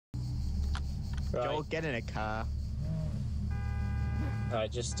Right. Joel, get in a car. Right,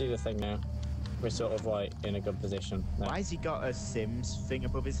 just do the thing now. We're sort of like in a good position. No. Why has he got a Sims thing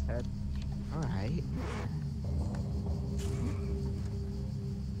above his head? Alright.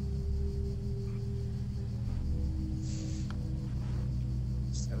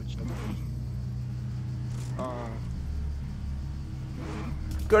 So chunky. Oh.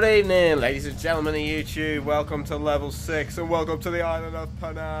 Good evening, ladies and gentlemen of YouTube. Welcome to level 6 and welcome to the island of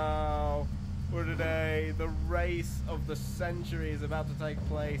Panau. For today, the race of the century is about to take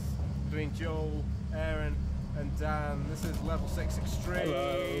place between Joel, Aaron, and Dan. This is level 6 Extreme.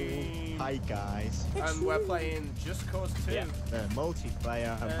 Hello. Hi guys. And we're playing Just Cause 2. Yeah.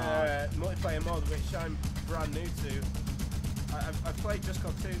 Multiplayer multiplayer mod, which I'm brand new to. I've played Just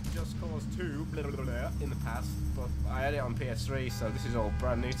Cause 2 blah, blah, blah, in the past, but I had it on PS3, so this is all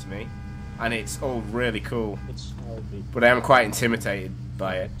brand new to me, and it's all really cool. But I am quite intimidated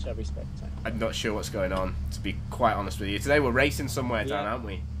by it. I'm not sure what's going on, to be quite honest with you. Today we're racing somewhere, Dan, aren't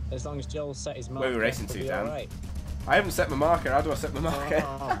we? As long as Joel set his marker. Where are we racing to, Dan? Right. I haven't set my marker. How do I set my marker?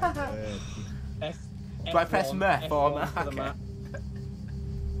 Do I press F or marker?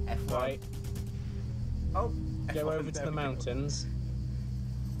 F1. Right. Oh. Go over to the mountains.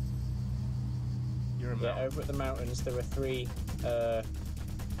 You're a Yeah, over at the mountains there are three,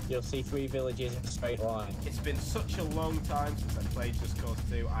 you'll see 3 villages in a straight line. It's been such a long time since I played Just Cause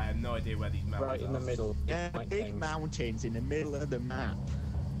 2, I have no idea where these mountains are. Right in the middle. Yeah, big mountains in the middle of the map.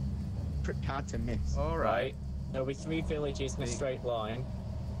 Pretty hard to miss. Alright. There'll be 3 villages in a straight line.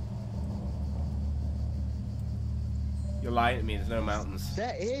 You're lying to me, there's no mountains.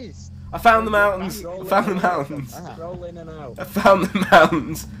 There is! I found the mountains! I found the mountains! Roll in and out. I found the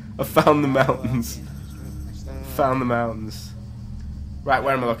mountains! I found the mountains! Found the mountains. Right,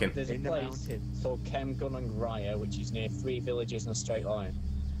 where am I looking? There's a place called Gunung Raya, which is near 3 villages in a straight line.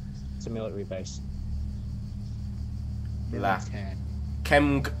 It's a military base.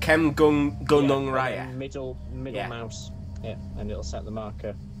 Gunung Raya. Middle mouse. Yeah, and it'll set the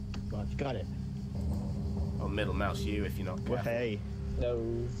marker. Well, you got it. Or middle mouse you if you're not careful. Well, hey.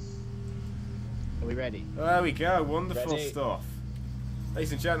 No. Are we ready? There we go, wonderful Ready. stuff.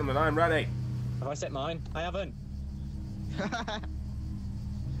 Ladies and gentlemen, I'm ready. Have I set mine? I haven't.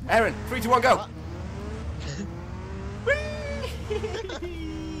 Aaron, 3, 2, 1, go!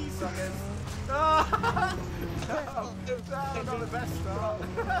 Whee! Suckers! Oh, no, not the best start.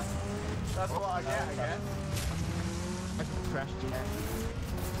 That's what I get, I guess. I crashed yet.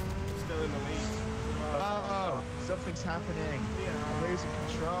 Still in the lead. Oh, something's happening. I'm losing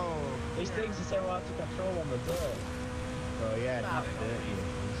control. These things are so hard to control on the dirt. Oh yeah, not dirty.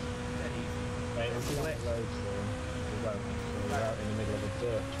 Right, we'll see what roads we won't. We're out in the middle of a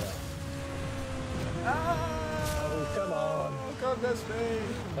dirt track. Oh, come on! Oh, goodness me!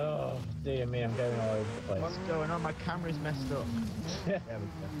 Oh, dear me, I'm going all over the place. What's going on? My camera's messed up. There we go.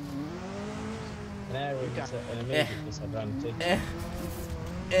 An area is an immediate disadvantage.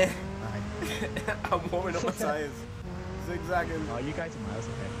 Right. I'm warming up my tyres. Zigzagging. Oh, you guys are miles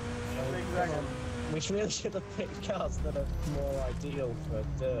ahead. Zigzagging. We really should have picked cars that are more ideal for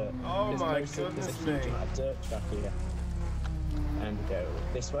dirt. Oh my There's goodness a huge amount of dirt track here. And go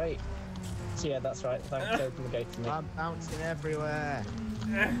this way. So yeah, that's right. Thanks for opening the gate for me. I'm bouncing everywhere.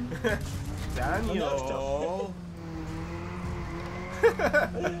 Daniel.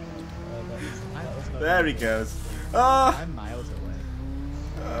 That was not There he goes. Oh. I'm miles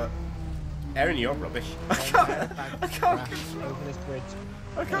away. Aaron, you're rubbish. I can't control. over this bridge.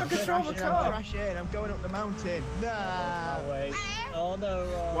 I can't control the I'm car. crashing. I'm going up the mountain. Nah. Oh wait. Oh no.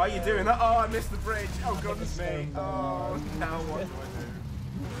 Why are you doing that? Oh, I missed the bridge. Oh, goodness me. Oh, now what do I do?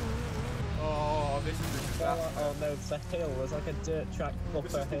 Oh, this is a disaster. Oh no, it's a hill. There's like a dirt track up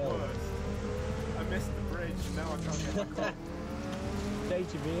This a is the hill. worst. I missed the bridge. Now I can't get my car.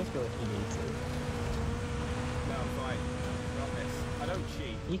 Change your vehicle if you need to. No, I'm fine. Got this. I don't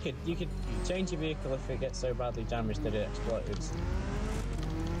cheat. You could change your vehicle if it gets so badly damaged that it explodes.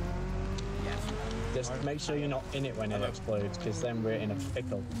 Yes. Just make sure you're not in it when it explodes, because then we're in a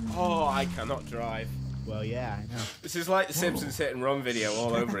pickle. Oh, I cannot drive. Well, yeah, I know. This is like the Simpsons hit and run video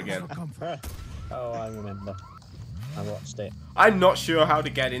all over again. Oh, I remember. I watched it. I'm not sure how to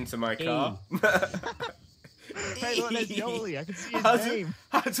get into my car. Hey, look, there's Yoli. I can see his How name.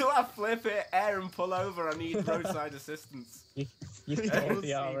 do I flip it, air and pull over? I need roadside assistance. You called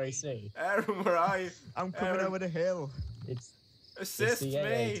the RAC. Aaron, where are you? I'm coming Aaron, over the hill. It's assist the AA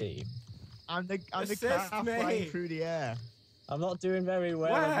me. team. I'm the Assist car me. flying through the air. I'm not doing very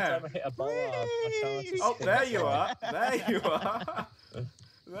well. Where? Every time I hit a bollard, I can't Oh, escape. there you are. There you are.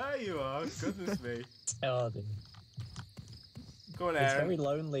 There you are. Goodness me. Oh, dear. Come on, It's Aaron. very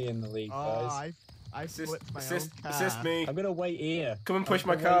lonely in the league, guys. I flipped my own car. Assist me. I'm gonna wait here. Come and push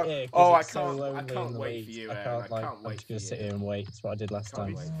my gonna car. wait here 'cause Oh, I it's so can't. I lonely in can't the wait leagues. for you, I Aaron. can't I like. can't I'm wait just for gonna you. sit here and wait. That's what I did last Can't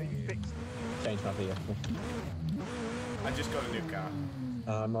time. wait for you. Change my vehicle. I just got a new car.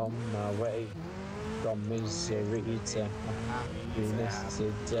 I'm on my way from misery to happiness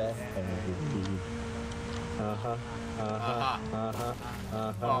today. Uh-huh. Uh-huh. Uh-huh.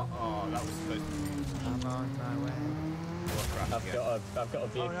 Uh-huh. Oh, that was supposed to be. I'm on my way. I've got a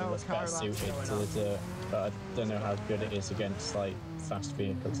vehicle no, that's better car alarm's suited going to the dirt, but I don't know how good it is against like fast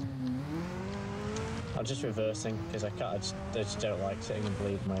vehicles. I'm just reversing because I just don't like sitting and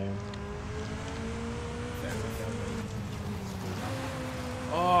bleeding my own.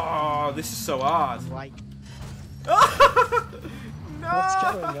 Oh, this is so hard. Like, No! What's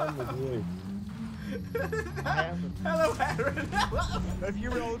going on with you? Hello, Aaron. have you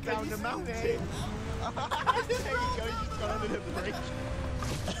rolled down the mountain? There you go, you just got under the bridge.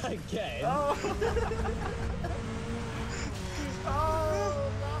 Again? Oh.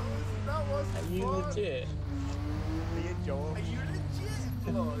 Oh, that was Are you fun. legit? Me and Joel. Are you legit,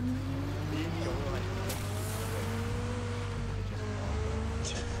 blood? Me and Joel like.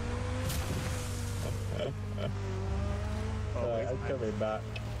 Right, I'm coming back.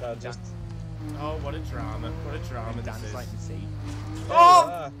 I just. Oh, what a drama! What a drama this Dance is. like the sea.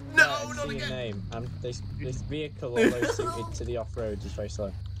 Oh no, Right, I not see your again! name. This vehicle, although suited to the off-road, is very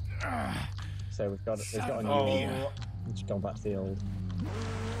slow. So we've got a new one. Oh, It's gone back to the old.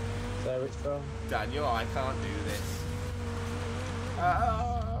 So it's from. Daniel, I can't do this.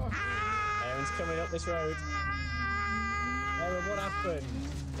 Oh. Aaron's coming up this road. Aaron, what happened?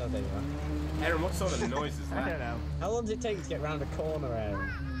 Oh, there you are. Aaron, what sort of noise is I don't that? know. How long does it take to get round a corner, Aaron?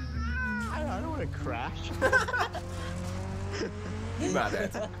 I don't want to crash. You mad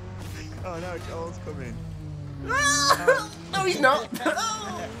at? Oh no, Joel's coming. No, he's not.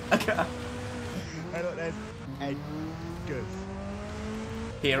 Okay. Hey, look, there's Ed. Good.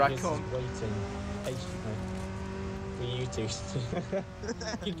 Here I Just come. waiting patiently for you two.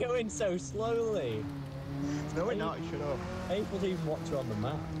 You're going so slowly. No, we're not. Shut up. People don't even watch you on the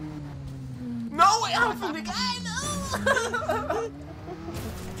map. No, it happened again! No!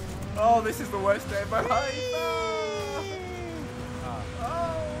 Oh, this is the worst day of my life!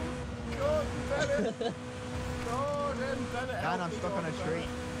 Oh, God, Bennett! God, Bennett! Man, I'm stuck on a tree.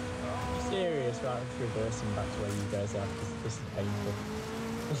 Are you serious? Right, I'm just reversing back to where you guys are because this is painful.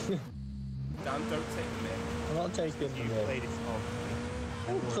 Dan, don't take the mic. I'm not taking You the played it all.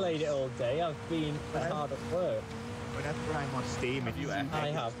 I haven't played it all day. I've been hard at work. Whenever I'm on Steam, Have you it's ever? I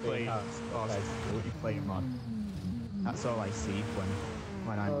have been playing. hard. Oh, Okay. what you playing on? That's all I see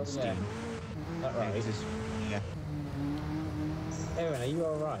when I'm Oh, on Steam. yeah. That right. It's just- yeah. Aaron, are you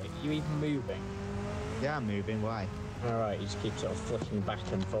alright? Are you even moving? Yeah, I'm moving. Why? Alright, you just keep sort of flicking back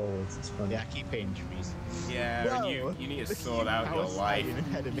and forwards. It's funny. Yeah, I keep hitting trees. Yeah, and you need to sort out your life.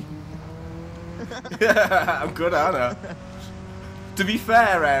 Ahead of me. I'm good, aren't I? To be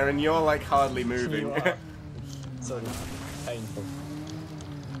fair, Aaron, you're like hardly moving. You are. So painful.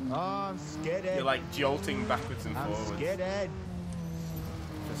 Oh, I'm scared. You're like jolting backwards and I'm forwards scared.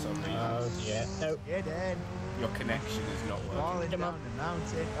 for some reason. Oh dear. No. Scared. Your connection is not working. Falling Come down on. the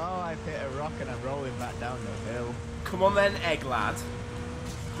mountain. Oh, I've hit a rock and I'm rolling back down the hill. Come on then, egg lad.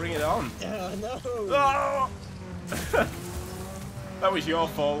 Bring it on. Oh, no. Oh! That was your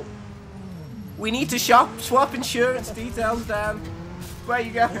fault. We need to swap insurance details, Dan. Where are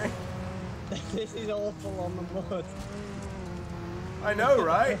you going? This is awful on the mud. I know,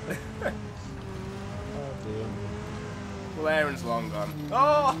 right? Oh dear. Well, Aaron's long gone.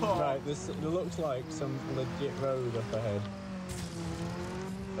 Oh! Right, this it looks like some legit road up ahead.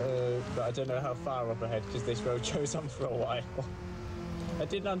 But I don't know how far up ahead because this road goes on for a while. I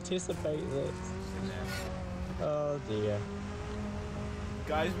didn't anticipate this. Oh dear.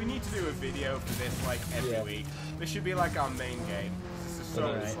 Guys, we need to do a video for this like every week. This should be like our main game. This is so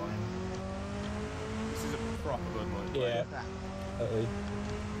Alright. fun. This is a proper good one. Yeah.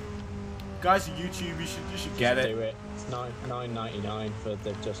 Guys, YouTube, you should get Just it. do it. It's $9.99 for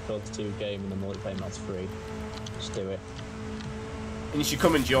the Just Cause 2 game and the multiplayer mod's free. Just do it. And you should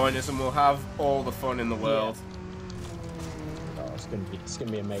come and join us, and we'll have all the fun in the world. Oh, it's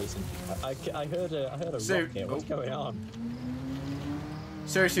gonna be amazing. I heard a So- rocket. What's going on?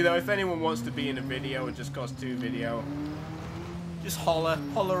 Seriously though, if anyone wants to be in a video, a Just Cause 2 video, just holler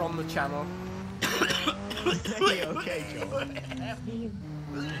on the channel. Okay, Joel.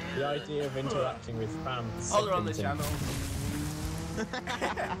 The idea of interacting with fans. Holler on the sickens him.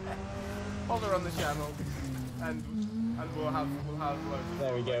 channel. Holler on the channel, and we'll have loads of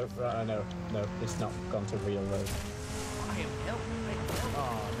There we fun. go. Right, I know. No, it's not gone to real road. I help.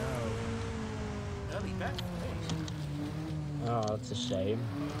 Oh no. Early bet. Oh, that's a shame.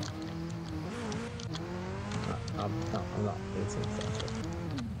 I'm not beating that.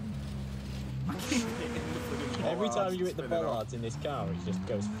 Every time you hit the bollards in this car, it just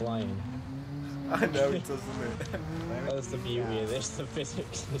goes flying. I know it does, doesn't it? That's the beauty of this. The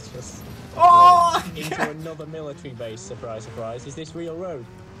physics is just Oh! into another military base. Surprise, surprise. Is this real road?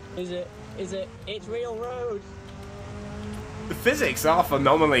 Is it? Is it? It's real road. The physics are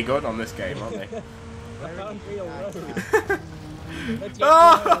phenomenally good on this game, aren't they? I found real road. Let's get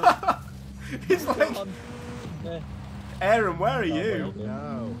Oh! He's road. like, Come on. Aaron, where are you?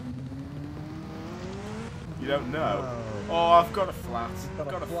 No. You don't know? No. Oh, I've got a flat. Got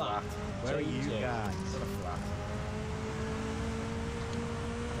a Got a flat. flat. Where are you Change it. guys? Got a flat.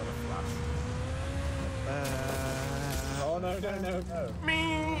 Got a flat. Oh no no no no!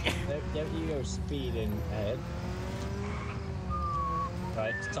 Me. Don't you go speeding ahead.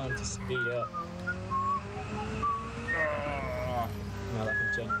 Right, it's time to speed up. Now that can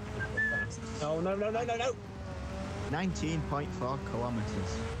change people fast. No no no no no no! 19.4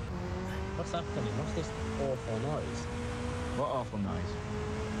 kilometers. What's happening? What's this awful noise? What awful noise.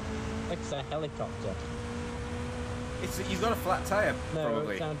 Like it's a helicopter. He's got a flat tire, No,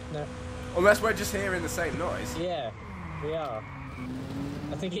 probably. no. Unless we're just hearing the same noise. Yeah, we are.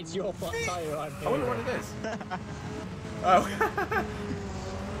 I think it's your flat tire I'm I wonder what hearing. it is. Oh.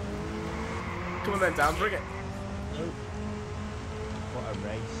 Come on then, Dan, bring it. Nope. What a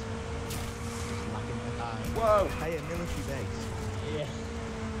race. Just lagging behind. Whoa. Hey, a military base. Yeah.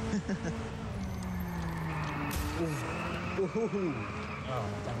 Ooh. Oh,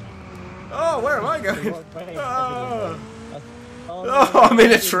 damn it. Oh, where am I The going? wrong way, Oh. Oh, Oh, I'm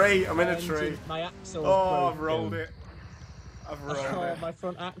in a tree. I'm in a tree. My axle's Oh, I've broken. rolled it. I've rolled Oh, it. my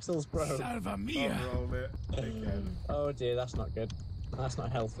front axle's broke. I've rolled it. Again. Oh dear, that's not good. That's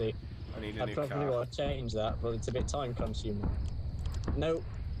not healthy. I need a I new probably car. want to change that, but it's a bit time consuming. Nope.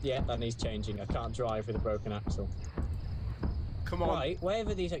 Yeah, that needs changing. I can't drive with a broken axle. Come on. Right,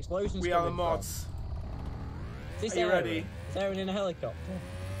 wherever these explosions We are the coming from. mods. Is this Are you Aaron? ready? Is Aaron in a helicopter?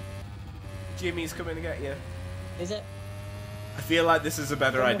 Jimmy's coming to get you. Is it? I feel like this is a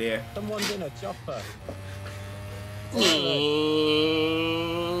better idea. Someone's in a chopper.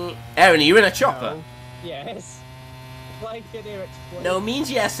 Aaron, are you in a chopper? No. Yes. Why can you explode? No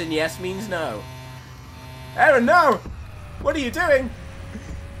means yes and yes means no. Aaron, no! What are you doing?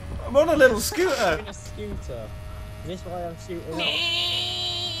 I'm on a little I'm scooter. in a scooter. Is this why I'm shooting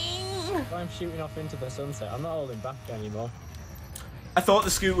off? Why I'm shooting off into the sunset? I'm not holding back anymore. I thought the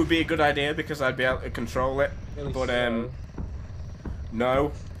scoot would be a good idea because I'd be able to control it, Really but slow.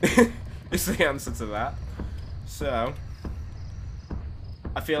 no, is the answer to that. So,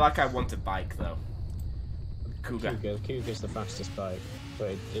 I feel like I want a bike though. Cougar. Cougar's the fastest bike,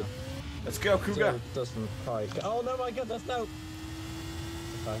 but it Let's go, Cougar. still doesn't quite. Oh no, my goodness, no!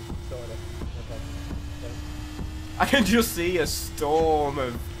 Okay, sorted it. Okay. I can just see a storm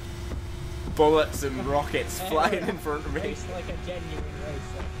of bullets and rockets flying in front of me. Race like a genuine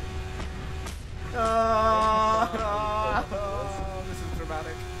racer. Oh, this is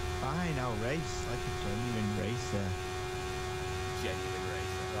dramatic. Fine, I'll race like a genuine racer. Genuine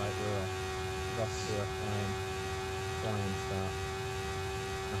racer. Right, we're off to a flying start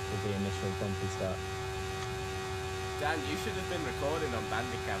after the initial bumpy start. Dan, you should have been recording on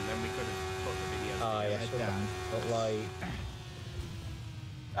Bandicam, then we could have put the video Oh yeah, together. should Dan. have. But like,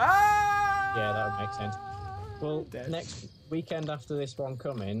 Ah! yeah, that would make sense. Well, Dead. next weekend after this one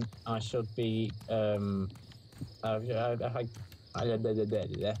coming, I should be. I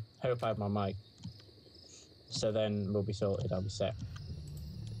hope I have my mic. So then we'll be sorted. I'll be set.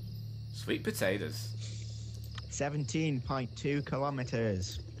 Sweet potatoes. 17.2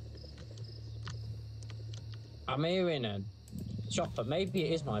 kilometers. I'm hearing a chopper. Maybe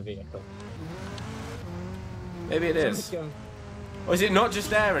it is my vehicle. Maybe it is. Somebody's going- Or is it not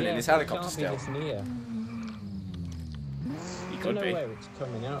just Aaron in Yeah, his but it helicopter can't still? be this near. He I don't could know be. where it's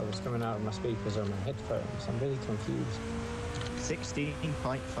coming out of. It's coming out of my speakers or my headphones. I'm really confused.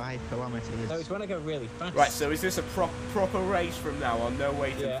 16.5 kilometers. No, it's when I go really fast. Right, so is this a proper race from now on? No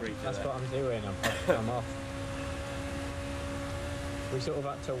waiting Yeah, for each that's other. what I'm doing. I'm off. We sort of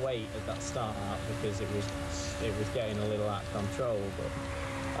had to wait at that start because it was getting a little out of control.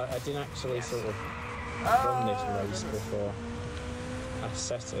 But I didn't actually sort of run this race before I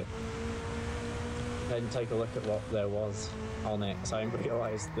set it. Then take a look at what there was on it, so I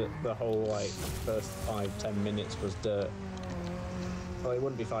realised that the whole first 5-10 minutes was dirt. Well, it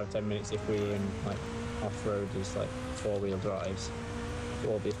wouldn't be 5-10 minutes if we were in off-roaders, 4-wheel drives,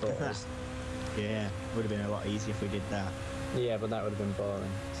 4x4s. Yeah, would have been a lot easier if we did that. Yeah, but that would have been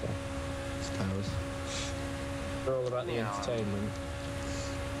boring. So I suppose. we're all about the Yeah. entertainment.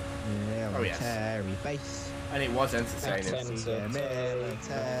 Yeah, Oh, yes. military base. And it was entertaining. Accent. See a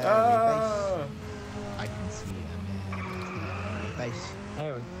military Oh. base. I can see a military base.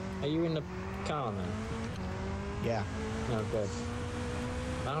 Aaron, are you in the car now? Yeah. No, good.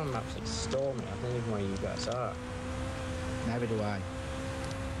 Now I'm absolutely stormy. I don't even know where you guys are. Neither do I.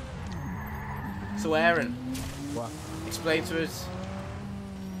 So Aaron, What? explain to us,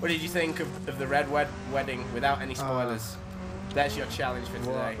 what did you think of the Red Wedding without any spoilers? That's your challenge for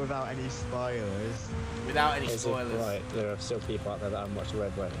today. What? Without any spoilers. Without any Is it spoilers. right? There are still people out there that haven't watched the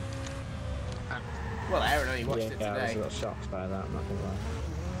Red Wedding. Well, Aaron only watched Yeah, it I was a today. little shocked by that. I'm not gonna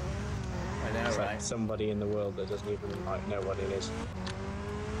lie. I know, It's like right? somebody in the world that doesn't even like know what it is.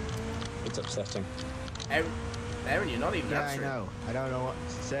 It's upsetting. Aaron, you're not even Yeah, I answering. know. I don't know what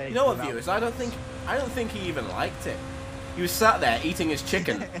to say. You know what, without- viewers? I don't think he even liked it. He was sat there eating his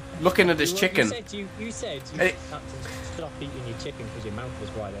chicken, looking at his chicken. You said you Hey. had to stop eating your chicken because your mouth was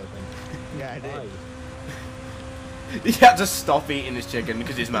wide open. Yeah, I did. Why? He had to stop eating his chicken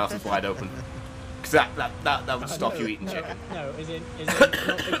because his mouth was wide open. Because that would stop you eating chicken. No, is it not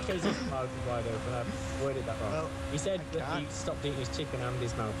because his mouth was wide open? I've worded that wrong. Well, He said I that he can't. stopped eating his chicken and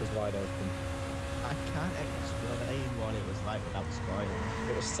his mouth was wide open. I can't explain what it was like without spoiling.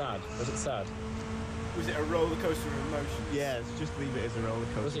 It was sad. Was it sad? Was it a roller coaster of emotions? Yeah, just leave it as a roller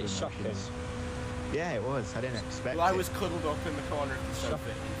coaster. Was it of shocking? emotions. Yeah, it was. I didn't expect Well, I it. was cuddled up in the corner of the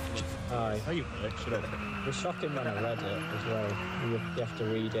sofa. Aye. Oh, you were. Shut up. It was shocking when I read it as well. You have to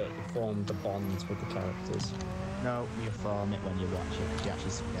read it to form the bonds with the characters. No, you form it when you watch it because you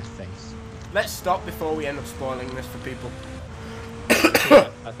actually see their face. Let's stop before we end up spoiling this for people. Yeah,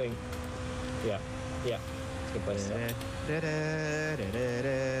 I think. Yeah. It's a good place to stop.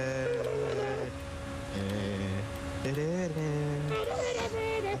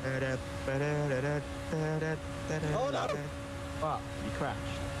 Hold on. What? You crashed?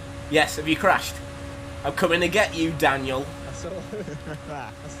 Yes, have you crashed? I'm coming to get you, Daniel. I saw. I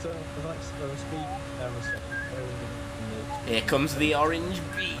saw. I like slow speed. A second. Here comes the orange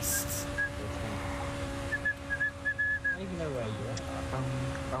beast. I don't even know where you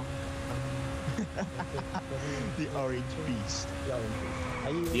are. The orange beast. The orange beast.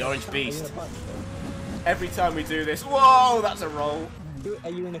 Are you The in a orange car? Are you in beast. a bike, though? Every time we do this, whoa, that's a roll. Are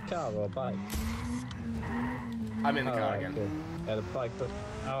you in a car or a bike? I'm in the Oh, car right, again. cool. Yeah, the bike. But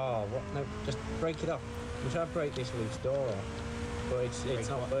oh, what? No, just break it off. I'm trying to break this loose door off, but it's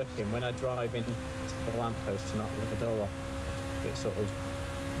not working. When I drive in to the lamppost to not let the door off, it sort of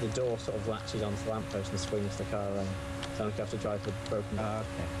the door sort of latches onto the lamppost and swings the car around. So I have to drive with broken.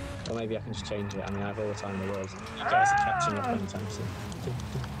 Okay. Or maybe I can just change it. I mean, I have all the time in the world. You guys are catching up anytime soon.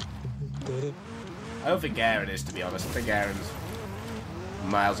 I don't think Aaron is, to be honest. I think Aaron's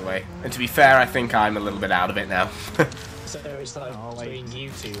miles away. And to be fair, I think I'm a little bit out of it now. So it's like Oh, wait. between you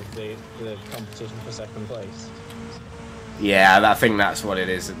two, the competition for second place. Yeah, I think that's what it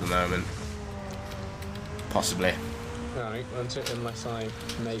is at the moment. Possibly. Alright, unless I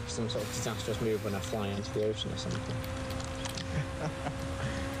make some sort of disastrous move when I fly into the ocean or something.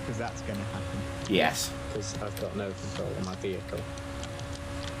 Because that's going to happen. Yes. Because I've got no control of my vehicle.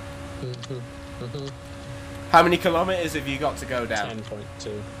 How many kilometres have you got to go down?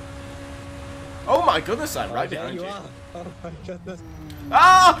 10.2. Oh my goodness, I'm right there behind you you. are. Oh my goodness.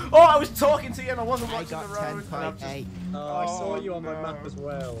 Ah! Oh, I was talking to you and I wasn't I watching got the road. and I've just- 10.8. Oh, I saw you on my no. map as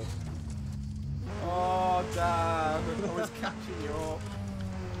well. Oh, damn. I was catching you up.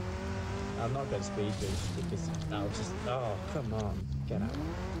 I'm not going to speed boost because I'll just. Oh, come on. Get out.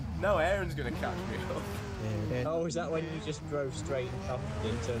 No, Aaron's going to catch me up. Oh, is that when you just drove straight up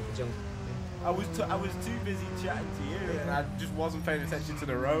into the jump? I was too busy chatting to you and I just wasn't paying attention to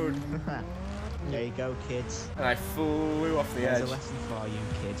the road. There you go, kids. And I flew off the There's edge. a lesson for you,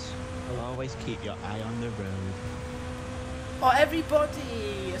 kids. Always keep your eye on the road. Oh,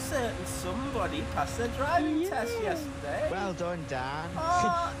 everybody! A certain somebody passed their driving test yesterday. Well done, Dan.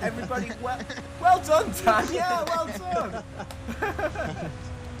 Oh, everybody, well done, Dan. Yeah, well done.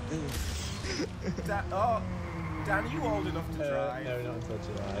 Dan, are you old enough to drive? No, not until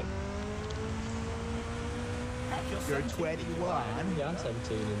July. Heck, You're 17 to 21. drive. Yeah, I'm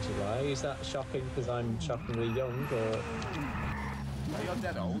 17 in July. Is that shocking because I'm shockingly young or Oh, you're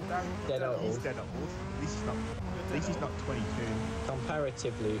dead old, Dan. dead old? He's dead old. At least he's not 22.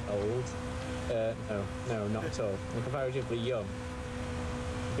 Comparatively old. No, not at all. I'm comparatively young.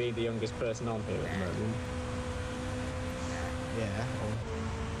 Being the youngest person on here at the moment. Yeah.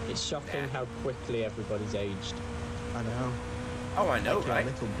 It's shocking how quickly everybody's aged. I know. Oh, I know, Like your right?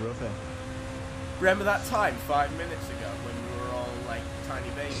 little brother. Remember that time 5 minutes ago when we were all like tiny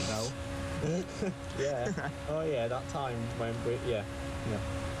babies? No. Yeah. Oh yeah, that time when we yeah.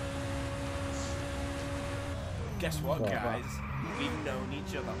 Guess what, What? guys? We've known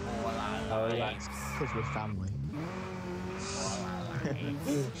each other all our Oh, lives. Because we're family. All our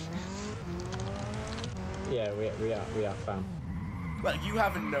lives. Yeah, we are fam. Well, you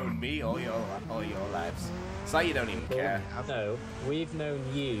haven't known me all your lives. So you don't even care. No, we've known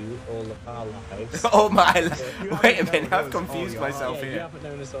you all of our lives. All my life. You Wait a haven't minute, known I've us all confused your myself Yeah, you here. haven't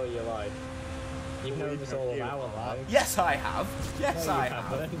known us all your life. You've known us all of you. our lives. Yes, I have. Yes, No, you I have.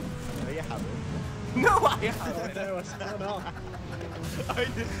 haven't. No, you haven't. No, I Oh haven't. no, I spun off.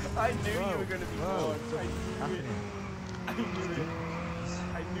 I knew you were going to be Whoa. born. I knew it. Happening. I knew it.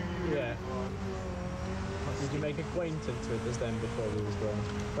 I knew you were Yeah. going to be born. Did you make acquaintance with us then before we was born?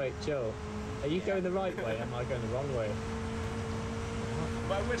 Wait, Joel, are you going the right way? Am I going the wrong way?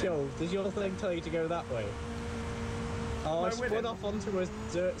 Am I winning? Joel, does your thing tell you to go that way? Oh, Am I I spun winning? off onto a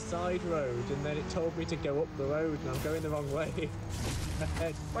dirt side road, and then it told me to go up the road, and I'm going the wrong way.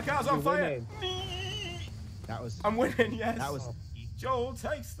 My car's on You're fire. winning. That was. I'm winning, yes. That was. Joel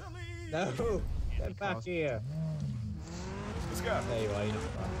takes the lead. No, get back here. Let's go. There you are, you're not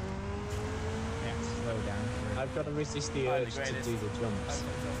far. Yeah, slow down. I've got to resist the I'm the urge to greatest. do the I'm jumps.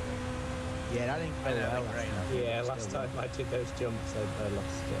 fantastic. Yeah, that didn't I go know, well. great. last time. Yeah, last time I did those jumps, I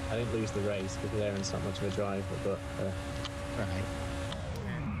lost it. I didn't lose the race because Aaron's not much of a driver, but Right.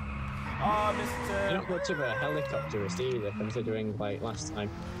 Oh, you're Mr. not much of a helicopterist either, considering like last time.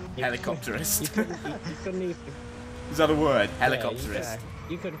 You Helicopterist. couldn't even. Is that a word? Yeah, Helicopterist.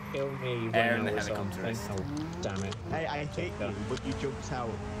 you could kill me when Aaron I the was on. helicopterist. Oh, damn it. Hey, I hate you, but you jumped out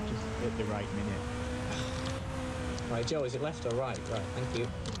just at the right minute. Right, Joe, is it left or right? Right, thank you.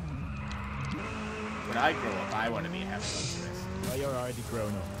 When I grow up, I want to be a helicopterist. Well, you're already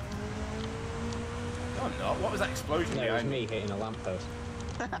grown up. No, I'm not. What was that explosion No, it was behind me hitting a lamppost.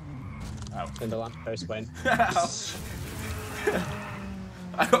 Oh. And the lamppost went.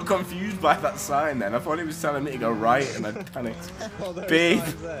 I got confused by that sign then. I thought it was telling me to go right and I panicked. Oh, there Beep. are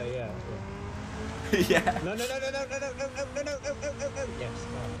signs there, yeah. Yeah. No, no, no, no, no, no, no, no, no, no, no, no, no, no. Yes,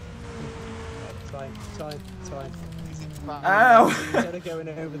 right. Time. Ow! Instead of going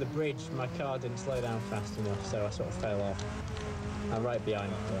over the bridge, my car didn't slow down fast enough, so I sort of fell off. I'm right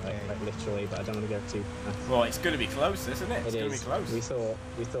behind it, like literally, but I don't want to go too fast. Well, it's going to be close, isn't it? It's It going to is. be close.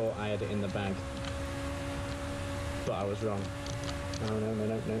 We thought I had it in the bag, but I was wrong.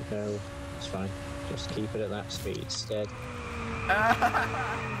 No. It's fine. Just keep it at that speed instead.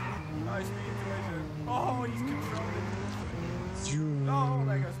 Nice speed collision. Oh, he's controlling. Oh,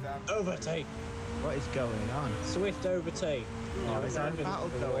 there goes down. Overtake. What is going on? Swift overtake. Oh, is there a Simon, battle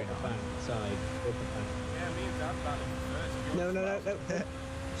the going water on? bank side. Water bank. Yeah, me and Dan battling first. No.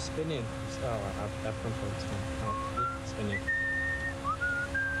 Spinning. Oh, I've controlled spin. Oh, spinning.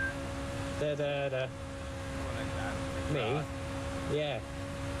 Da. Come on then, Dan. Me? Yeah.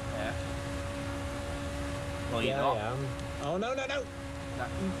 Yeah. Well, you're Yeah, not. I am. Oh, no. That-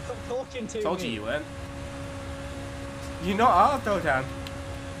 Stop talking to Told me. you weren't. You're not hard though, Dan.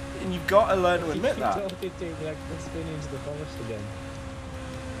 And you've got to learn to You admit keep that. talking to me, I can spin into the forest again.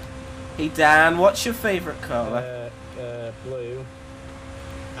 Hey Dan, what's your favourite colour? Blue.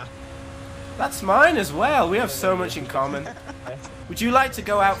 That's mine as well. We have so much in common. Would you like to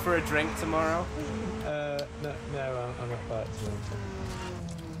go out for a drink tomorrow? No, I'm not quite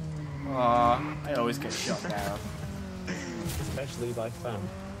tomorrow. Aw, I always get shot down. Especially by fam.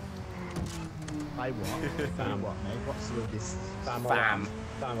 By what? Fam. What, mate? What's with this? Fam.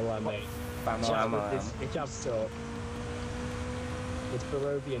 Mate. Bam, Chav, bam, bam. Chav talk. It's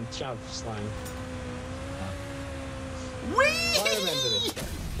Barovian Chav slang. I remember this.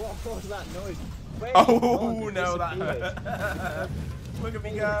 What was that noise? Where Oh it no, that disappeared. hurt. Look at me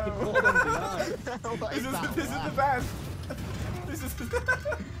go. It fallen behind. What This is that the laugh? best. This is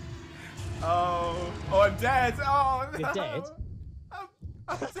the Oh, I'm dead. Oh, no. You're dead?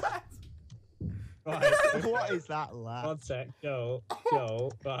 I'm dead. Right. What is that laugh? One sec, Joel,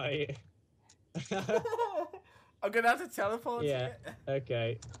 right. I'm gonna have to teleport Yeah, to it.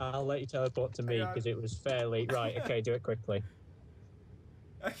 okay. I'll let you teleport to me Hang on. because it was fairly... Right, okay, do it quickly.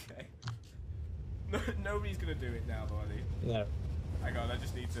 Okay. No, nobody's gonna do it now, buddy. No. Hang on, I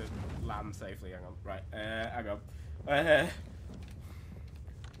just need to land safely. Hang on. Right, hang on.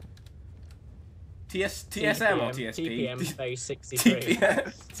 TSM or TSP? TPM phase 63.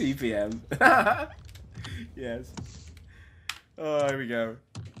 TPM. Yes. Oh, here we go.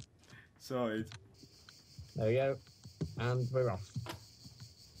 Sorted. There we go. And we're off.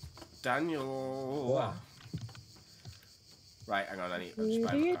 Daniel. Wow. Right, hang on, I need to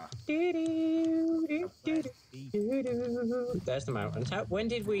buy a car. There's the mountains. When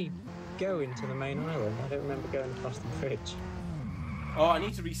did we go into the main island? I don't remember going across the bridge. Oh, I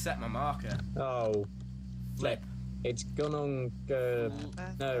need to reset my marker. Oh, Flip. it's Gunung.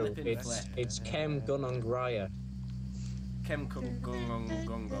 No, it's Kem Gunung Raya. Kem Gung Gung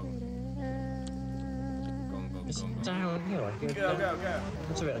Gung Gung. It's downhill. Go.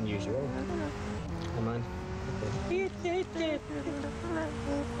 That's a bit unusual. Never mind.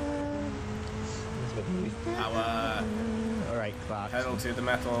 Power. Alright, Clark. Pedal to the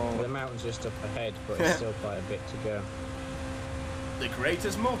metal. The mountain's just up ahead, but it's still quite a bit to go. The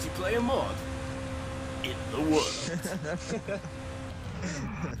greatest multiplayer mod in the world.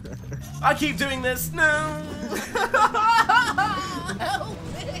 I keep doing this. No. Help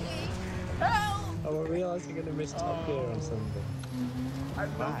me. Help. Oh, I realise you're going to miss Top Gear on Sunday. I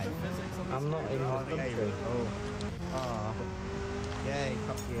love the physics on this I'm not in the country. Oh. Yay,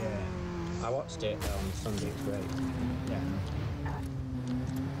 Top Gear. I watched it on Sunday, it's great. Yeah.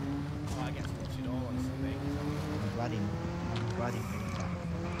 Oh, I get to watch it all on Sunday. I'm glad he made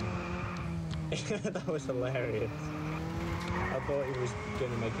that. That was hilarious. I thought he was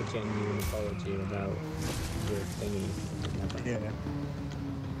going to make a genuine apology about the thingy. Yeah.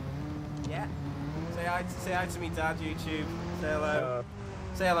 Yeah. Say hi to me, Dad, YouTube. Say hello.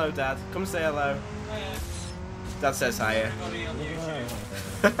 Say hello, Dad. Come say hello. Hiya. Dad says hiya.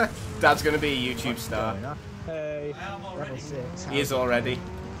 Dad's gonna be a YouTube star. Hey. Level 6. He is already.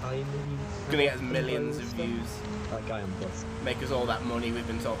 I'm Gonna get millions of views. that guy on Plus. Make us all that money we've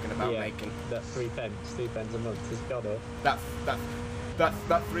been talking about making. That 3 pence a month has got up. That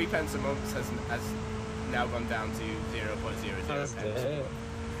 3 pence a month has now gone down to 0.00 pence.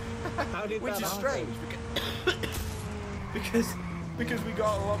 How did Which that is happen? strange because we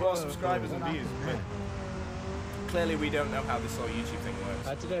got a lot more subscribers and views. But clearly we don't know how this whole YouTube thing works.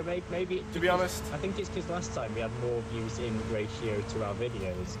 I don't know, maybe To be honest, I think it's because last time we had more views in ratio to our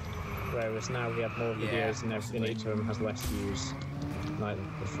videos, whereas now we have more videos and everything, each of them has less views like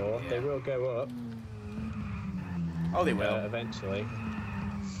before. Yeah. They will go up. oh they will. Eventually.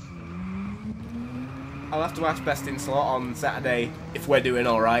 I'll have to ask Best in Slot on Saturday if we're doing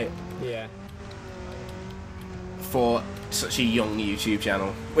alright Yeah. for such a young YouTube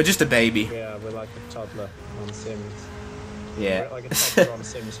channel. We're just a baby. Yeah, we're like a toddler on Sims. Yeah. We're like a toddler on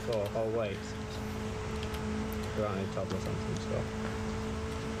Sims 4. Oh wait. There aren't any toddlers on Sims 4.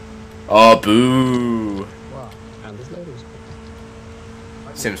 Oh, boo. What? And there's loads.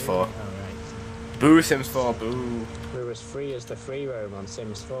 Sims 4. Alright. Boo, Sims 4, boo. We're as free as the free roam on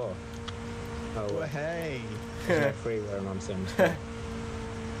Sims 4. Oh Well, wait. hey. There's no free roam on Sims 4.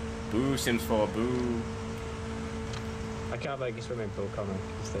 Boo, Sims 4, boo. I can't make a swimming pool comment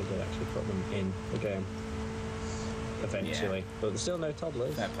because they did actually put them in the game eventually, Yeah. but there's still no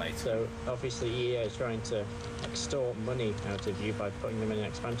toddlers. Fair play. So obviously EA is trying to extort money out of you by putting them in an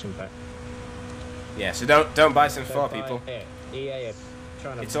expansion pack. Yeah, so don't buy Sims 4, Don't buy people. it. EA are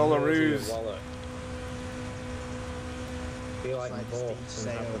trying to It's all a murder your ruse. wallet. Be like It's like Mort Steam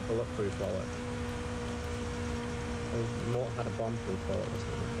and have sale. a bulletproof wallet. Mort had a bomb-proof wallet,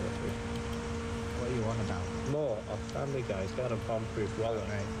 wasn't it? Bulletproof. What are you on about? Mort, our Family Guy's got a bomb-proof wallet,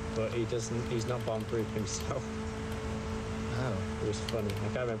 Right. but he's not bomb-proof himself. Oh. It was funny. I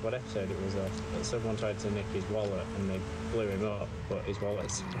can't remember what episode it was of, but someone tried to nick his wallet and they blew him up, but his wallet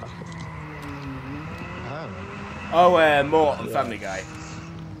survived. Oh. Oh, Mort and Yeah. Family Guy.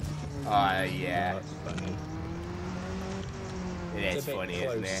 Oh, yeah. That's funny. It It's is a bit funny,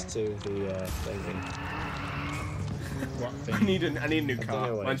 close isn't it? to the thing. What I thing? need a new I don't know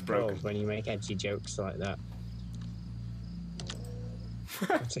car. what Mine's it's broken. called when you make edgy jokes like that.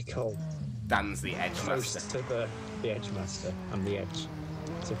 What's it called? Dan's the Edge Close Master. to the Edge Master. I'm the Edge.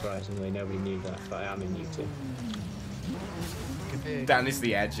 Surprisingly, nobody knew that, but I am in YouTube. Dan is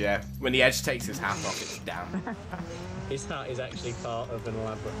the Edge, yeah. When the Edge takes his hat off, it's Dan. His hat is actually part of an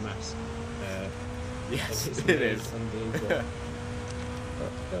elaborate mask. Yes, It's it made is. underneath it. Oh,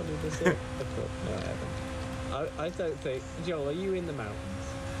 God, did I say it? I thought- No, I haven't. I don't think... Joel, are you in the mountains?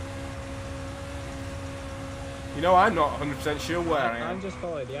 You know, I'm not 100% sure where I I'm am. just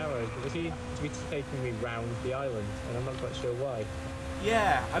following the arrows, but it seems to be taking me round the island, and I'm not quite sure why.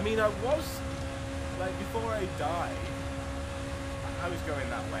 Yeah, I mean, I was, like, before I died, I was going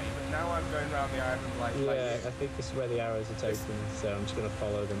that way, but now I'm going around the island like Yeah, you. I think this is where the arrows are taken, so I'm just going to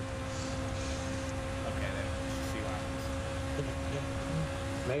follow them. Okay, then, let's see what happens.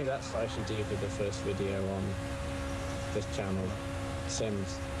 Maybe that's what I should do for the first video on this channel.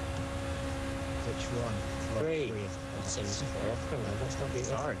 Sims. Which one? Three. Sims 4. Come on, let's not be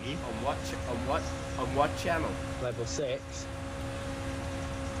Sorry. On what channel? level 6.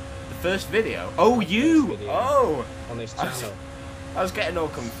 First video? Oh, My you! first video. Oh! On this channel. I was getting all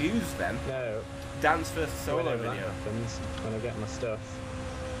confused then. No. Dan's first solo Whenever that video. happens, when I get my stuff.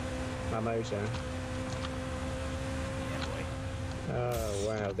 My mojo. Yeah, boy. Oh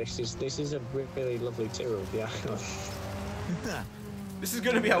wow, this is a really lovely tour of the island. This is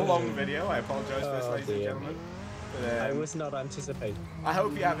going to be a long video. I apologise Oh, first, ladies and dear. gentlemen. But, I was not anticipating. I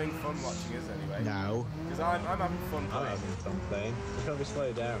hope you're having fun watching us anyway. No. Because I'm having fun I'm playing. having fun playing. You probably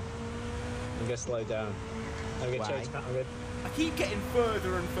slow down. I'm gonna slow down. I'm gonna Why? change. I'm gonna, I keep getting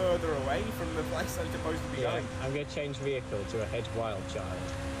further and further away from the place I'm supposed to be yeah, going. I'm gonna change vehicle to a hedge wild child,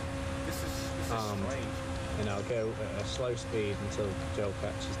 This is strange. and I'll go at a slow speed until Joel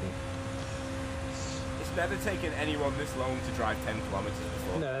catches me. It's never taken anyone this long to drive 10 kilometers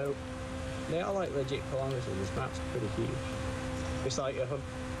before. No, they are like legit kilometers. This map's pretty huge. It's like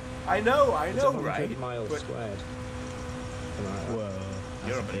I know, 100 right? miles But squared. Something like that. Whoa.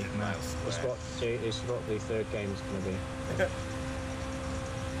 you're a That's big mile It's square. it's what the third game's gonna be.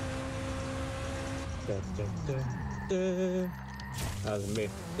 That was a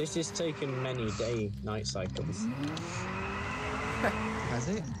myth. This has taken many night cycles. Has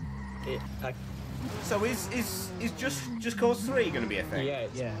it? So is just Cause 3 going to be a thing? Yeah,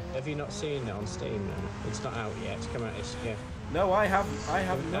 Yeah. Have you not seen it on Steam? No, it's not out yet. It's come out. Yeah. No, I haven't. I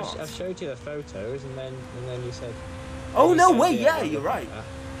have not. I've showed you the photos, and then you said. Oh you no, said, wait, yeah, I'll you're look at right. that.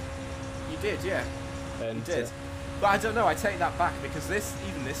 You did, yeah. And, You did. But I don't know. I take that back because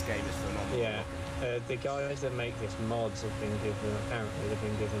even this game is phenomenal. Yeah. The guys that make this mods have been given, apparently they've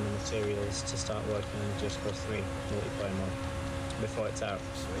been given the materials to start working on Just Cause 3 multiplayer mod before it's out.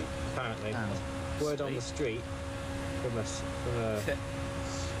 Sweet. Apparently, Oh. word on the street from a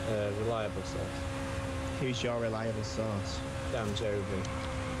reliable source. Who's your reliable source? Dan Jovi.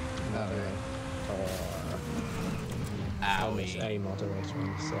 right. Or Miss A moderator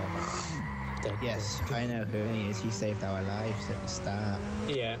on the server. Yes, I know who he is. He saved our lives at the start.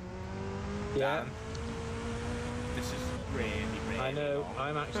 Yeah. Yeah. Dan, this is really I know. long.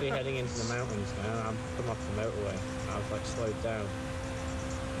 I'm actually heading into the mountains now. I'm come off the motorway. I've like slowed down.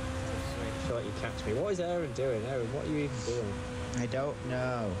 I feel like you catch me. What is Aaron doing? Aaron, what are you even doing? I don't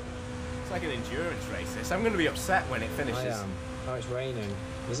know. It's like an endurance race. This. I'm going to be upset when it I finishes. am. Oh, it's raining.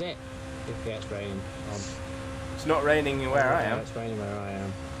 Is it? Yeah, it's raining. It's not raining where I am. It's raining where I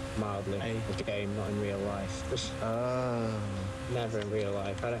am. Mildly. Hey. The game, not in real life. Oh. Never in real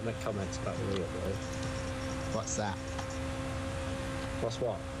life. I don't make comments about the real world. What's that? What's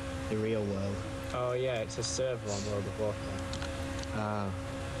what? The real world. Oh yeah, it's a server on World of Warcraft. Ah.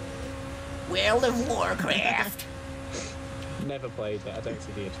 World of Warcraft. Never played it. I don't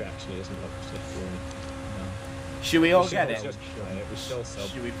see the attraction. It doesn't look particularly. Should we all We should get all it? just play it. We should all sub.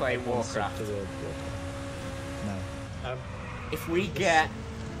 Should we play Everyone sub Warcraft? to World of Warcraft. No. If we get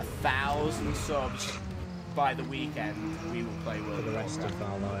 1,000 subs by the weekend, we will play World For the of rest Warcraft.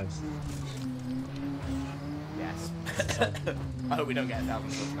 of our lives. Yes. I hope we don't get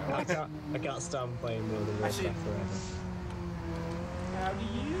 1,000 subs now. I can't stand playing World of Warcraft Actually- forever. How do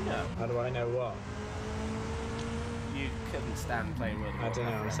you know? How do I know what? You couldn't stand playing World of I Warcraft. don't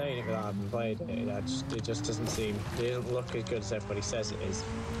know. I'm right? saying it without having played it. It just doesn't seem. It doesn't look as good as everybody says it is.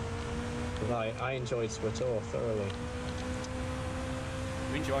 But I enjoyed SWTOR thoroughly.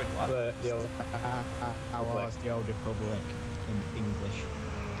 You enjoyed what? The old, How was the Old Republic in English?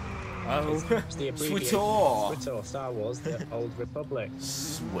 Oh, it's the abbreviation. SWTOR. SWTOR, Star Wars, the Old Republic.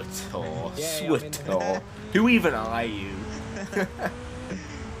 SWTOR. Yeah, I'm in SWTOR. Who even are you? It's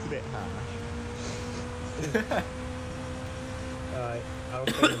a bit harsh. Right, I'll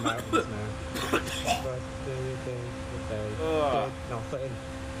play the mountains now. Ugh. Nothing.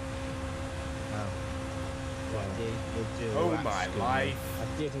 Oh. Well, Did you Oh at my school? life. I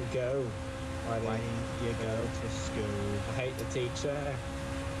didn't go. Why didn't you go to school? I hate the teacher.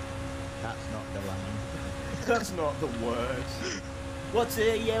 That's not the line. That's not the word. What do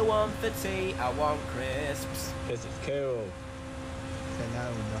you want for tea? I want crisps. Because it's cool. So no,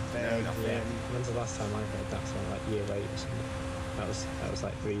 nothing. No, nothing. Yeah. When's the last time I heard that song? Like year 8 or something. That was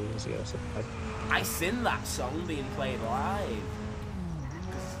like 3 years ago or something. I seen that song being played live.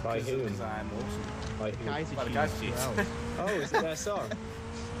 By whom? Because I'm awesome. Like, who- Kaiser By the Chiefs Kaiser as Chiefs. well. oh, is it their song?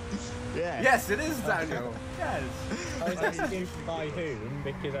 Yeah. Yes, it is, Daniel. Yes. I was asking by whom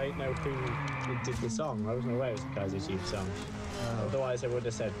because I didn't know who did the song. I wasn't aware it was the Kaiser Chiefs song. Oh. Otherwise, I would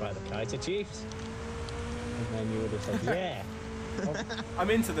have said by the Kaiser Chiefs. And then you would have said, yeah. I'm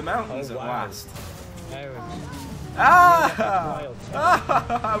into the mountains Oh, at wow. last. Aaron. Ah! Wild.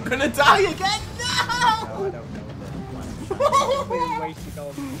 Ah! I'm gonna die again! No, I No! don't know. We're wasting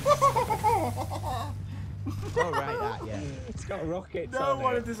all Oh, right, that, yeah. It's got rockets No, on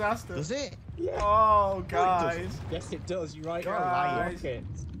what a it. disaster. Does it? Yeah. Oh, guys. Yes, it does. You're right. Guys.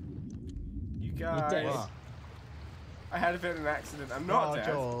 Rockets. You dead. guys. What? I had a bit of an accident. I'm not dead.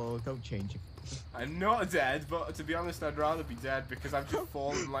 Joel, don't change it. I'm not dead, but to be honest, I'd rather be dead because I've just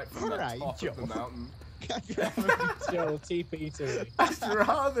fallen like from the Alright, top Joel. of the mountain. Joel, TP to me. I'd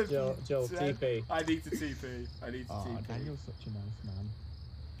rather Joel, be dead. TP. I need to TP. I need to Oh, TP. Daniel's such a nice man.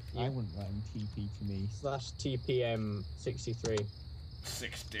 Yeah. I wouldn't let him TP to me. /TPM 63.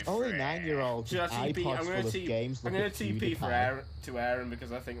 63. Only 9-year-olds Should I with TP? iPods I'm full gonna of games. I'm look gonna at TP for PewDiePie. Aaron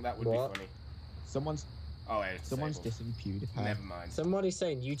because I think that would What? be funny. Someone's Oh, it's someone's disabled. dissing PewDiePie. Never mind. Somebody's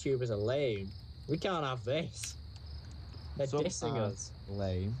saying YouTubers are lame. We can't have this. They're Some dissing are us.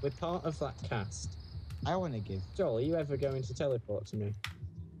 Lame. We're part of that cast. I want to give. Joel, are you ever going to teleport to me?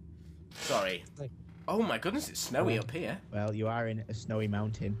 Sorry. Like- Oh my goodness, it's snowy up here. Well, you are in a snowy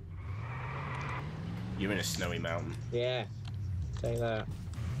mountain. You're in a snowy mountain. Yeah. Say that.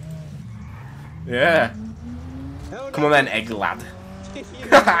 Yeah. Oh, Come on then, egg lad. You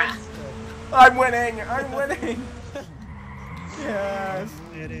monster. I'm winning! I'm winning! Yes!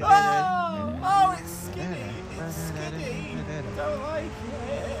 Oh, it's skinny! It's skinny! Don't like it!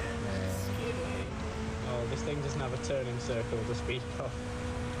 It's skinny! Oh, this thing doesn't have a turning circle to speak of.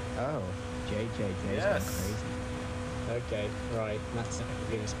 Oh, JJJ's Yes. gone crazy. Okay, right. That's it.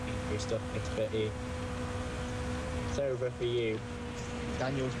 We're going to speed through stuff next bit here. It's over for you.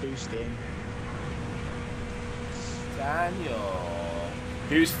 Daniel's boosting. Daniel!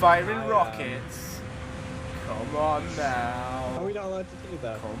 Who's firing rockets? Come on now! Are we not allowed to do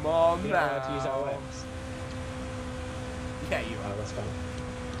that? Come on We're not allowed to use our now! webs. Yeah, you Oh, are. that's fine.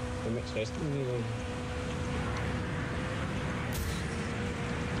 In which case,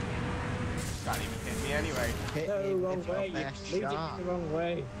 Can't even hit me anyway. Hit no, me wrong with your way. You're best leading shot. me the wrong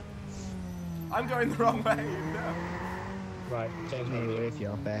way. I'm going the wrong way, no. Right, change my Hit me view. with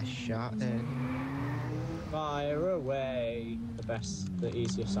your best shot then. Fire away. The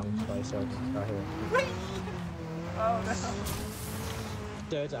easiest song to play, so Guitar Hero. Oh no.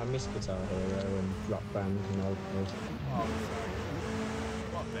 Dirt, I miss Guitar Hero and Rock Band and all those. Oh, sorry.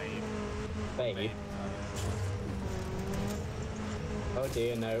 What babe? Babe. Oh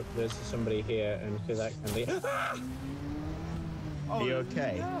dear, no, there's somebody here, and because that can be. Oh, Are you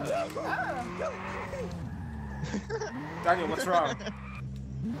okay? no. Daniel, what's wrong?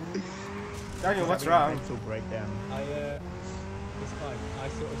 Daniel, what's wrong? Mental breakdown. It's fine. I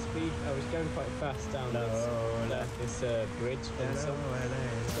sort of speed. I was going quite fast down this bridge. And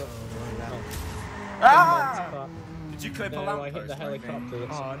Ah! Did you clip a No, lamppost? I hit the like me? helicopter.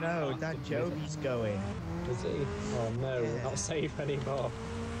 That's Oh no, that Joby's going. Is he? Oh no, Yeah. not safe anymore.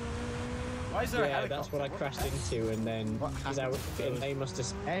 Why is there a Yeah, helicopter? that's what I What crashed the heck? into, and then What happened to and those- they must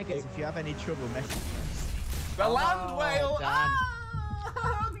have. Eggs, if you have any trouble, message us. The land whale! Dan.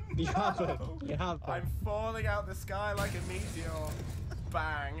 Ah! You No! haven't. You haven't. I'm falling out the sky like a meteor.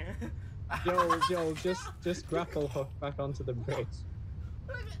 Bang. Joel, just grapple hook back onto the bridge.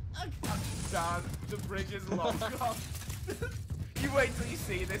 Dan, the bridge is long gone. You wait till you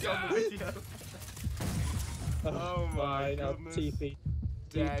see this on the video. Oh my Fine, I'll goodness. TP.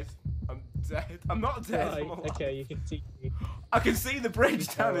 Dead. I'm dead. I'm not dead. Right, I'm alive. okay, you can TP. I can see the bridge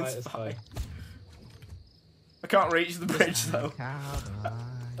down Alright, in that's fine. fine. I can't reach the bridge though.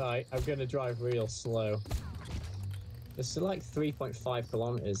 Right, I'm gonna drive real slow. It's like 3.5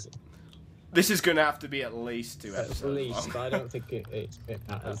 kilometers This is gonna have to be at least 2 episodes at least, long. but I don't think it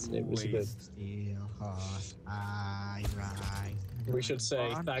matters. At It was good. least. Steel horse, I ride. We should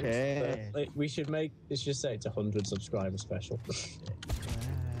say thanks. Okay. We should say it's a 100 subscriber special.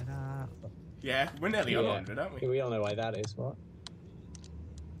 Yeah, we're nearly on Yeah. 100, aren't we? We all know why that is. What?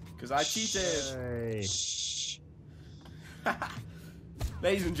 Because I cheated. Hey. Shh.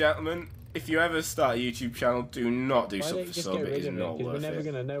 Ladies and gentlemen, if you ever start a YouTube channel, do not do Why sub don't you for just sub. get It rid is of it? not Because we're worth never it.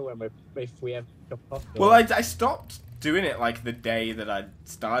 gonna know when if we ever become popular. Well, I stopped doing it like the day that I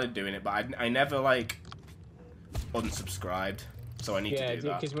started doing it, but I never like unsubscribed, so I need to do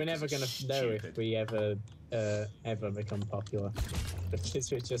that. because we're never gonna It's know stupid. if we ever become popular.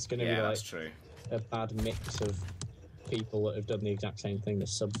 Because it's just gonna Yeah, be like that's true. a bad mix of people that have done the exact same thing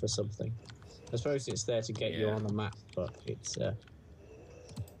as sub for something. I suppose it's there to get you Yeah. on the map, but it's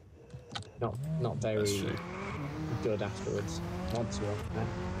not That's very true. good afterwards. Once you're on there.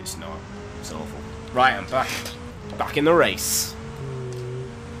 It's not. It's awful. Right, I'm back. Back in the race.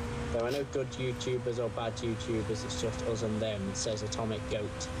 There are no good YouTubers or bad YouTubers, it's just us and them, says Atomic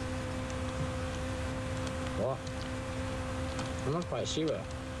Goat. What? I'm not quite sure.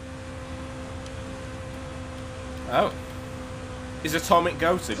 Oh. Is Atomic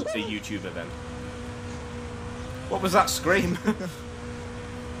Goat a YouTuber then? What was that scream?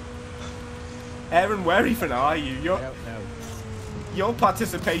 Aaron, where even are you? I don't know. Your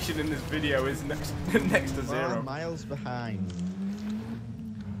participation in this video is next to 0. 4 miles behind.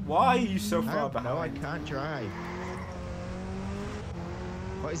 Why are you so I far don't know, I behind? can't drive.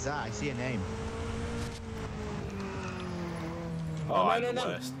 What is that? I see a name. Oh, I'm no, the no.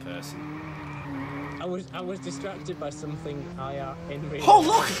 worst person. I was distracted by something in real. Oh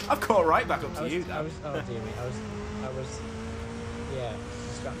look! I've caught right back up to you, I Dan. was, oh dear me, I was, yeah,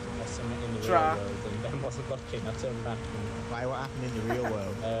 distracted by something in the real Try. world, and then wasn't looking. I turned back, Why? What happened in the real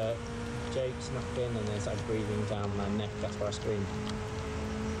world? and Jake's knocked in, and there's like breathing down my neck. That's why I screamed.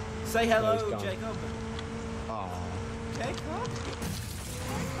 Say No, hello, he's gone. Jacob. Aw. Jacob?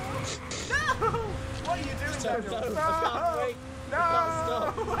 No! What are you doing, No, Daniel? no, I can't wait. No! I can't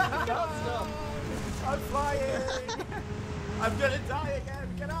stop. I can't stop. I'm flying! I'm gonna die again!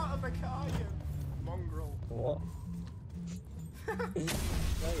 Get out of the car, you mongrel! What? No,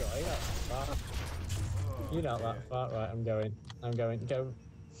 right, that's far. You're not that far, right? I'm going. Go.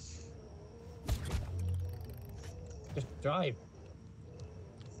 Just drive.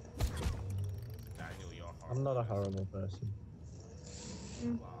 Daniel, you're horrible. I'm not a horrible person.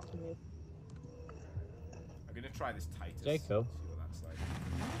 Wow. I'm gonna try this Titus. Jacob. See what that's like.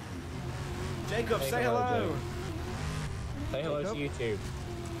 Jacob, Say say hello, hello! Say hello to Jacob? YouTube.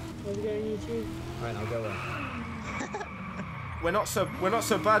 How's it going, YouTube? Right, I'll go in. We're not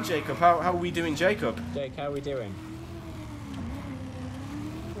so bad, Jacob. How are we doing, Jacob? Jake, how are we doing?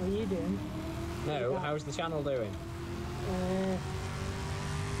 How are you doing? No, how's the channel doing?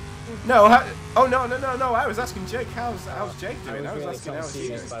 No, oh no. I was asking Jake. How's Jake doing? I was really asking how's he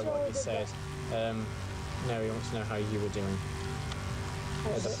confused doing. by what you said. No, he wants to know how you were doing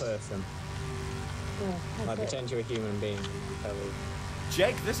as a person. Like pretend you're a human being. Tell you.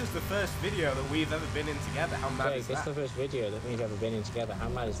 Jake, this is the first video that we've ever been in together. How mad Jake, is this is that? the first video that we've ever been in together. How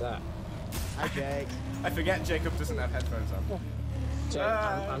mad is that? Hi, Jake. I forget Jacob doesn't have headphones on. Jake,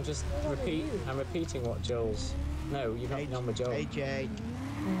 I'm just repeating what Joel's. No, you've not been on with Joel. Hey, Jake.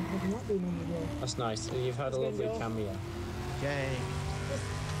 I've not been on the That's nice. You've had a lovely Joel. cameo. Jake.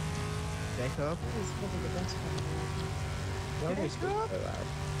 Jacob. It's probably the best one. Nobody speaks so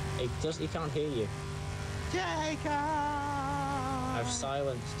loud. He can't hear you. Jacob. I've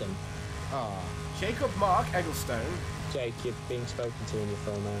silenced him. Aw. Jacob Mark Egglestone. Jake, you're being spoken to in your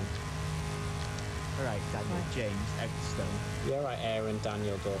full name. Alright, Daniel James Egglestone. You're right, Aaron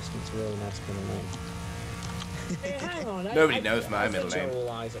Daniel Dawson. It's a really nice middle name. Hey, hang on. Nobody I knows my middle name. Joel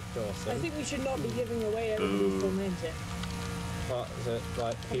Isaac I Dawson. think we should not be giving away everybody's full names here. What is it?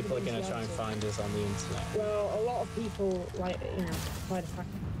 Like people are going to try and find us on the internet. Well, a lot of people, like, try to hack.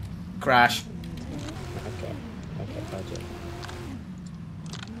 Crash. Okay, bye, Jake.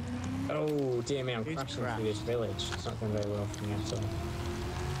 Oh dear me, I'm Who's crashing crashed? through this village. It's not going very well for me at all.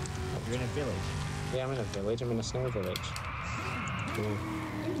 You're in a village. Yeah, I'm in a village. I'm in a snow village.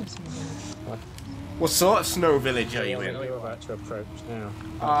 What? What sort of snow village are you in? You're about to approach now.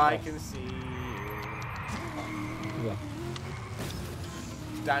 I can see. Yeah.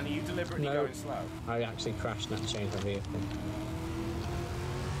 Dan, are you deliberately No. going slow? I actually crashed and had to change my vehicle.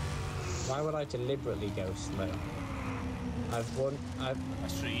 Why would I deliberately go slow? I've won.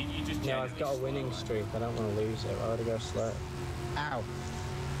 That's true. You just No, I've got a winning streak. I don't want to lose it. Why would I go slow? Ow.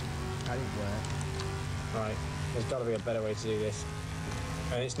 That didn't work. Right. There's got to be a better way to do this.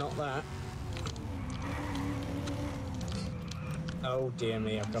 And it's not that. Oh dear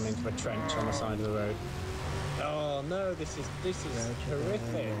me! I've gone into a trench on the side of the road. Oh no! This is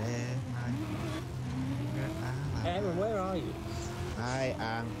horrific. Aaron, where are you? I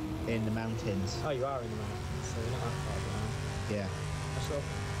am in the mountains. Oh, you are in the mountains, so you're not that far down. Yeah. That's all.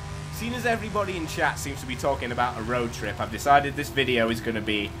 Seeing as everybody in chat seems to be talking about a road trip, I've decided this video is going to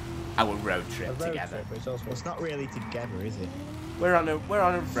be our road A trip road together. trip, which also Well, it's not really together, is it? We're on a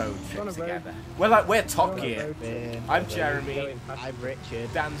road trip on a road- together. We're Top We're on a Gear. road trip. I'm Okay, Jeremy. going past- I'm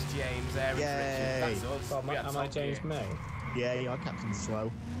Richard. Dan's James, Aaron's Yay. Richard. That's us. Well, We are am I Top James Gear. May? Yeah, you're Captain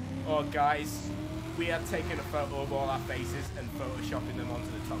Slow. Oh, guys, we are taking a photo of all our faces and photoshopping them onto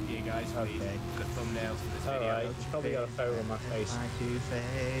the Top Gear guys for Okay. the thumbnails for this Alright, video. you've probably got a photo of my face. My two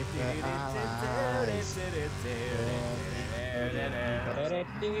favorite allies.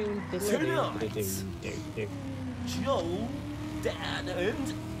 Joel, Dan,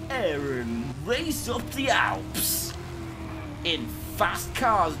 and Aaron race up the Alps in fast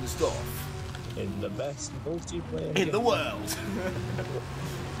cars and stuff In the best multiplayer in the game. world.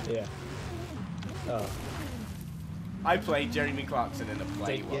 Yeah. Oh, I played Jeremy Clarkson in a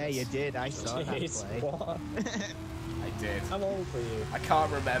play Did- once. Yeah, you did. I saw that jeez, play. what? I did. How old were you? I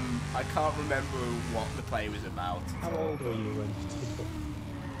can't remember what the play was about. How old were you when you did it?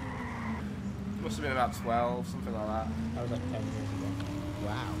 Must have been about 12, something like that. I was like 10 years ago.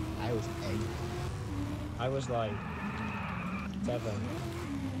 Wow, I was 8. I was like 7.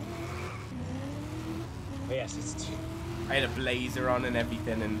 But yes, it's too I had a blazer on and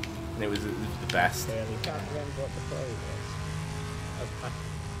everything, and it was the best. early. Can't remember what the play was.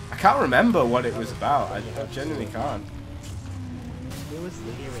 I can't remember what it was about. I genuinely can't. Who was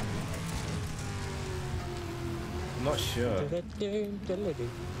leading? I'm not sure. I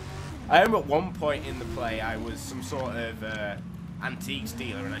I remember at one point in the play I was some sort of antiques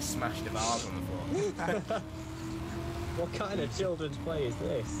dealer and I smashed a vase on the floor. What kind of children's play is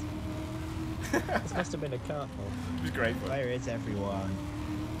this? This must have been a carnival. It was great fun. Where is everyone?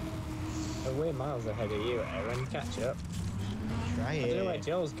 Oh, we're miles ahead of you, Aaron. Catch up. Try I don't know where it.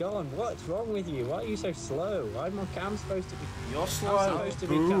 Joel's gone. What's wrong with you? Why are you so slow? I'm supposed to be. You're I'm slow. supposed to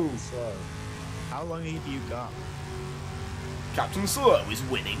be Boo. Captain Slow. How long have you got? Captain Slow is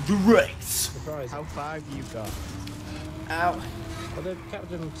winning the race. Surprising. How far have you got? Ow. Well, the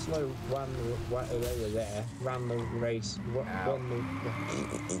Captain Slow ran the race, Ow.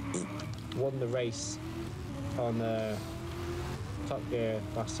 won the race on Top Gear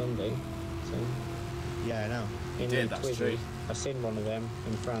last Sunday. So Yeah, I know. He in did, the that's Twizzlers, true. I seen one of them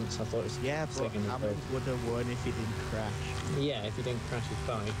in France. I thought it was Yeah, but second or Hammond third. would have won if he didn't crash. Yeah, if he didn't crash his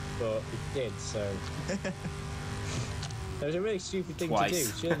bike, but he did, so. It was a really stupid thing Twice.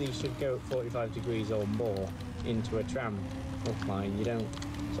 to do. Surely you should go at 45 degrees or more into a tram upline. You don't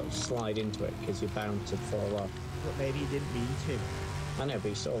sort of slide into it because you're bound to fall off. But maybe he didn't mean to. I know, but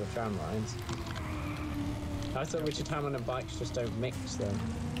you saw the tram lines. I thought Richard Hammond and bikes just don't mix, though.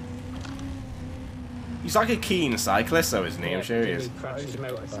 He's like a keen cyclist, though, isn't he? I'm sure he is. He crashed his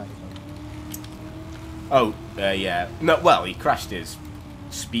motorbike. Oh, yeah. No, well, he crashed his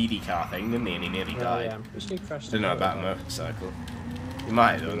speedy car thing, didn't he? And he nearly Oh, died. yeah. Which he crashed Don't know his about a motorbike. motorcycle. He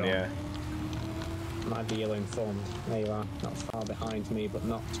might have done, yeah. Might be ill-informed. There you are. Not far behind me, but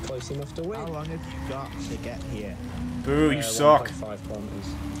not close enough to win. How long have you got to get here? Boo, you suck. 1.5 kilometres.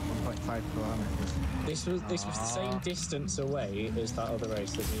 1.5 kilometers. This was the same distance away as that other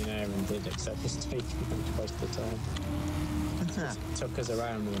race that me and Aaron did, except it's taken twice the time. It took us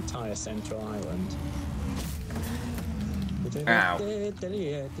around the entire Central Island. Ow. You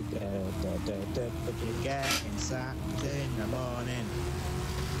get inside in the morning.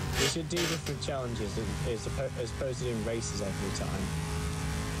 We should do different challenges as opposed to doing races every time.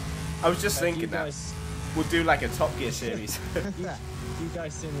 I was just You thinking that. guys, We'll do like a Top Gear series. you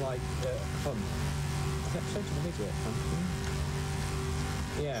guys seem like hunt. I've showed you the video at hunt.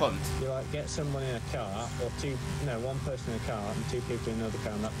 Yeah. Hunt? You like get someone in a car, or one person in a car and 2 people in another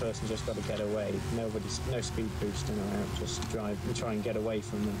car, and that person just got to get away. No speed boosting around, just drive and try and get away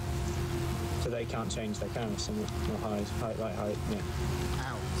from them. So they can't change their car, so more height, yeah.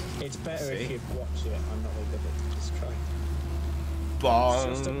 Out. It's better See? if you watch it. I'm not really good at this try. Bong.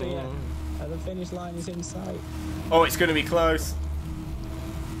 It's just up here. And the finish line is in sight. Oh, it's going to be close.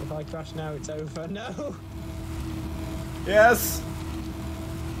 If I crash now, it's over. No! Yes.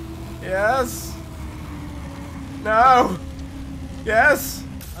 Yes. No. Yes.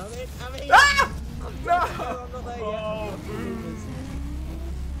 I'm in! Ah! No. I'm not there yet. Oh, boo.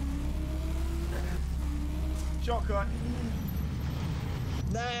 Shotgun.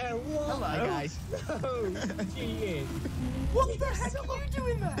 No, what? Hello, guys. No, cheating. What the heck are you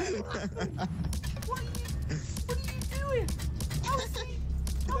doing there? What are you doing?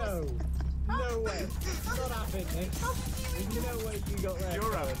 No. No way. Not happening. There's no way you got there.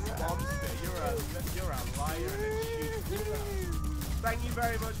 You're a monster. You're a liar and a cheat. Thank you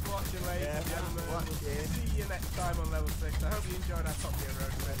very much for watching, ladies and gentlemen. watching. See you next time on Level 6. I hope you enjoyed our Top Gear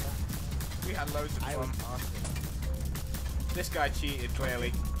Road trip. We had loads of I was fun. awesome. This guy cheated,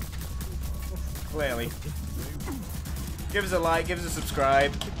 clearly. Clearly. Give us a like, give us a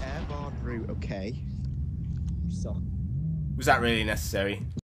subscribe. Airborne route, okay. So. Was that really necessary?